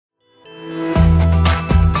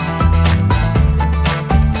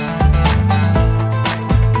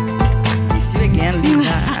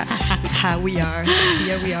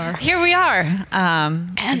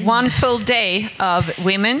One full day of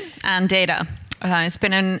women and data. It's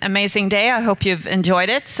been an amazing day. I hope you've enjoyed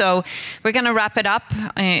it. So we're going to wrap it up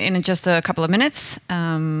in just a couple of minutes.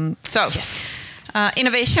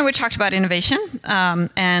 Innovation, we talked about innovation,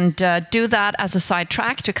 and do that as a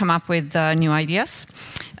sidetrack to come up with new ideas.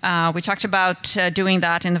 We talked about doing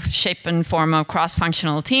that in the shape and form of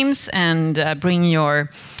cross-functional teams and bring your,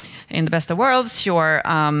 in the best of worlds, your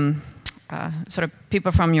sort of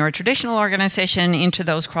people from your traditional organization into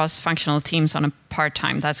those cross-functional teams on a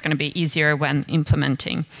part-time. That's going to be easier when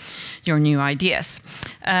implementing your new ideas.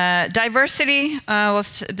 Diversity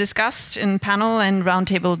was discussed in panel and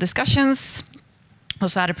roundtable discussions.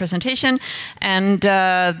 Also had a presentation, and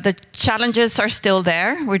the challenges are still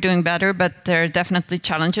there. We're doing better, but there are definitely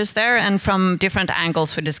challenges there, and from different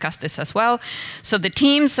angles we discussed this as well. So the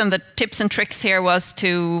teams and the tips and tricks here was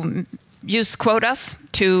to use quotas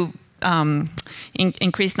to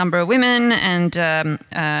increase number of women and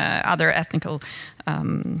other ethnical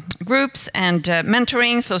groups, and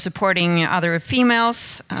mentoring, so supporting other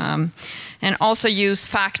females, and also use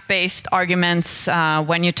fact-based arguments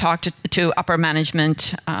when you talk to upper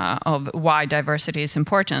management of why diversity is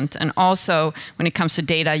important, and also when it comes to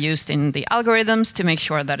data used in the algorithms to make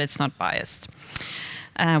sure that it's not biased.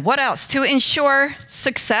 What else? To ensure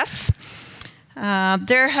success,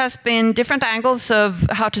 there has been different angles of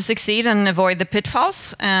how to succeed and avoid the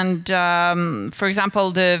pitfalls. And for example,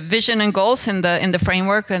 the vision and goals in the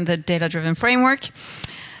framework and the data-driven framework.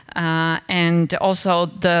 And also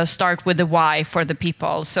the start with the why for the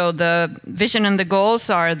people. So the vision and the goals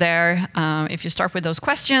are there. If you start with those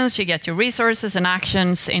questions, you get your resources and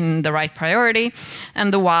actions in the right priority.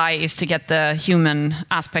 And the why is to get the human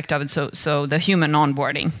aspect of it, so the human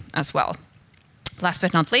onboarding as well. Last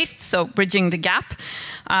but not least, so bridging the gap.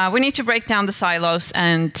 We need to break down the silos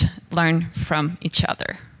and learn from each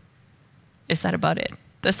other. Is that about it?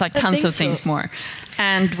 There's like tons of things more.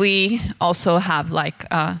 And we also have like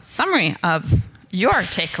a summary of your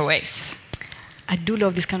takeaways. I do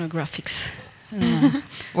love this kind of graphics.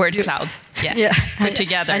 Word cloud, yes. Yeah. Put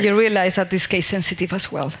together. And you realize that this case sensitive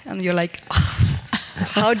as well. And you're like, oh,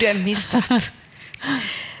 how do I miss that?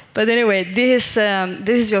 But anyway, this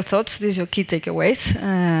is your thoughts, this is your key takeaways.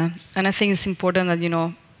 And I think it's important that, you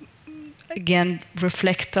know, again,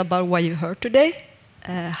 reflect about what you heard today,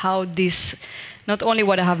 how this, not only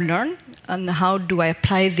what I have learned, and how do I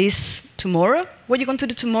apply this tomorrow, what you're going to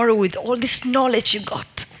do tomorrow with all this knowledge you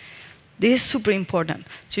got. This is super important.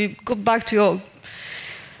 So you go back to your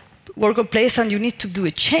workplace and you need to do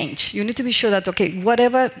a change. You need to be sure that, okay,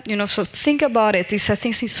 whatever, you know, so think about it. I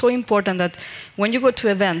think it's so important that when you go to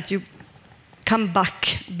an event, you come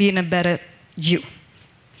back being a better you.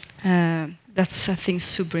 That's, I think,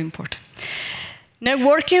 super important.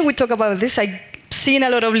 Networking, we talk about this. I've seen a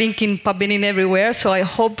lot of LinkedIn popping everywhere, so I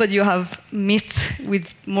hope that you have met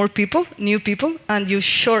with more people, new people, and you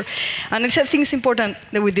sure. And I think it's important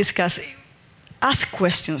that we discuss. Ask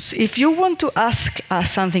questions. If you want to ask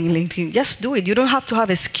something in LinkedIn, just do it. You don't have to have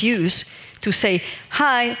an excuse to say,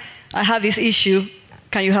 hi, I have this issue,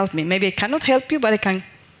 can you help me? Maybe I cannot help you, but I can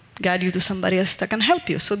guide you to somebody else that can help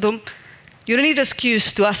you. So you don't need an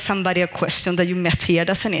excuse to ask somebody a question that you met here,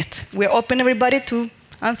 doesn't it? We're open, everybody, to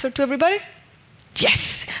answer to everybody?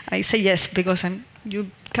 Yes. I say yes, because you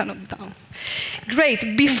cannot down.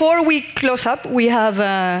 Great. Before we close up, we have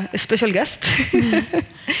a special guest.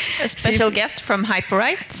 A special guest from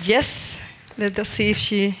Hyperight. Yes. Let us see if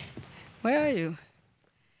she... Where are you?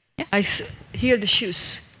 Yes. I hear the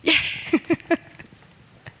shoes. Yeah.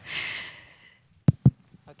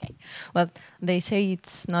 Okay. Well, they say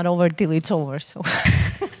it's not over till it's over, so...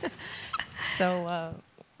 So,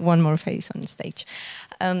 one more face on stage.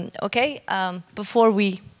 Before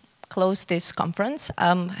we close this conference,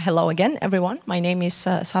 hello again, everyone. My name is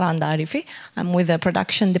Saranda Arifi. I'm with the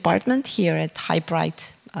production department here at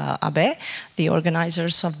Hyperight AB, the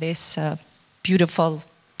organizers of this beautiful,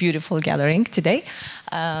 beautiful gathering today.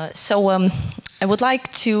 I would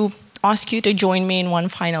like to ask you to join me in one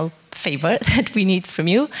final favor that we need from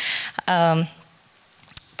you.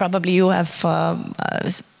 Probably you have,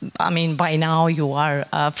 by now you are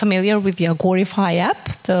familiar with the Agorify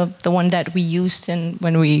app, the one that we used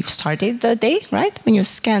when we started the day, right? When you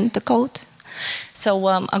scanned the code. So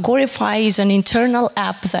Agorify is an internal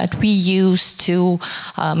app that we use to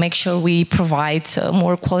make sure we provide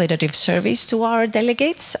more qualitative service to our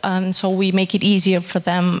delegates. So we make it easier for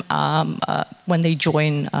them when they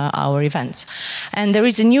join our events. And there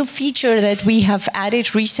is a new feature that we have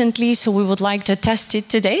added recently, so we would like to test it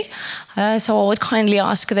today. So I would kindly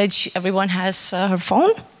ask that everyone has her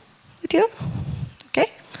phone with you,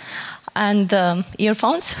 okay? And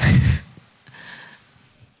earphones.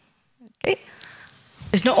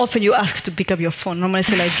 It's not often you ask to pick up your phone. Normally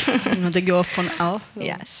say like, take your phone out.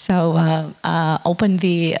 Yes, so open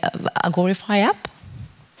the Agorify app.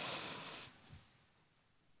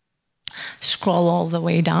 Scroll all the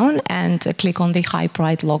way down and click on the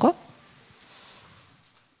Hyperight logo.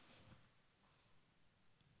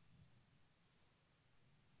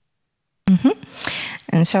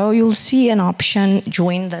 And so you'll see an option,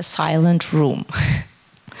 join the silent room.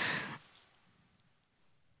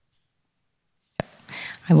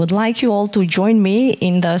 I would like you all to join me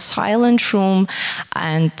in the silent room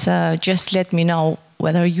and just let me know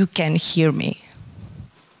whether you can hear me.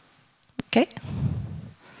 Okay?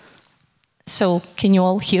 So, can you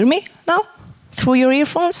all hear me now through your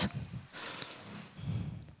earphones?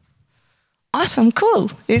 Awesome,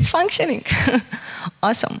 cool, it's functioning.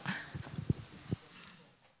 Awesome.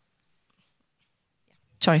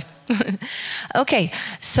 Sorry. Okay,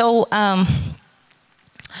 so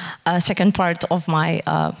second part of my,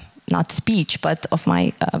 not speech, but of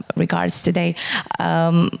my regards today.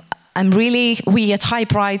 We at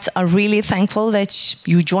Hyperight are really thankful that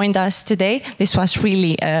you joined us today. This was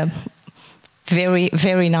really a very,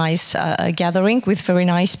 very nice gathering with very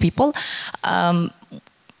nice people.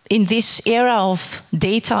 In this era of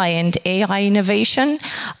data and AI innovation,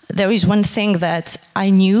 there is one thing that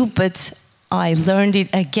I knew, but I learned it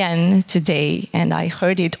again today, and I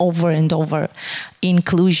heard it over and over: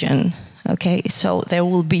 inclusion. Okay, so there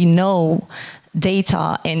will be no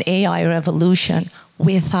data and AI revolution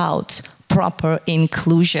without proper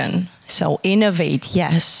inclusion. So innovate,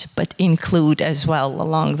 yes, but include as well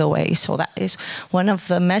along the way. So that is one of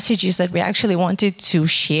the messages that we actually wanted to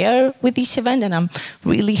share with this event, and I'm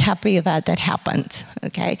really happy that that happened,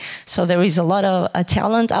 okay? So there is a lot of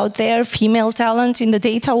talent out there, female talent in the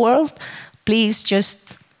data world. Please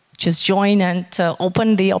just join and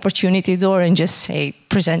open the opportunity door and just say,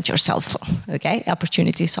 present yourself, okay?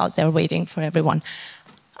 Opportunities out there waiting for everyone.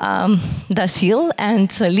 Dacil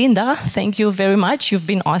and Linda, thank you very much. You've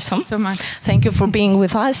been awesome. So much. Thank you for being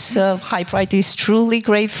with us. Hyperight is truly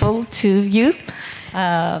grateful to you.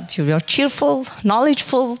 You're cheerful,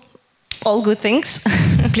 knowledgeable, all good things.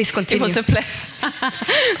 Please continue. It was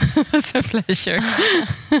a pleasure.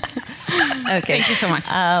 Okay. Thank you so much.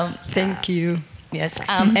 Thank you. Yes,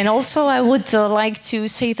 and also I would like to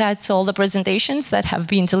say that all the presentations that have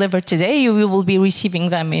been delivered today, you will be receiving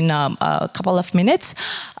them in a couple of minutes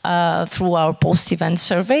through our post-event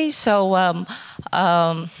survey. So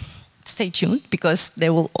stay tuned, because they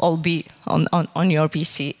will all be on your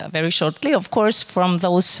PC very shortly. Of course, from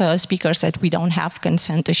those speakers that we don't have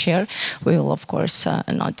consent to share, we will of course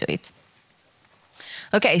not do it.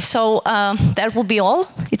 Okay, so that will be all.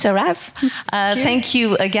 It's a wrap. Thank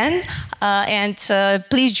you again. And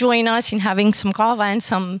please join us in having some kava and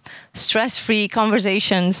some stress-free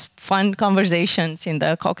conversations, fun conversations in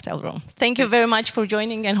the cocktail room. Thank you very much for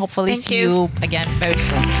joining, and hopefully see you again very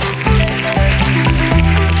soon.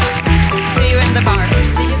 See you in the bar.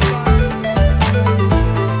 See you.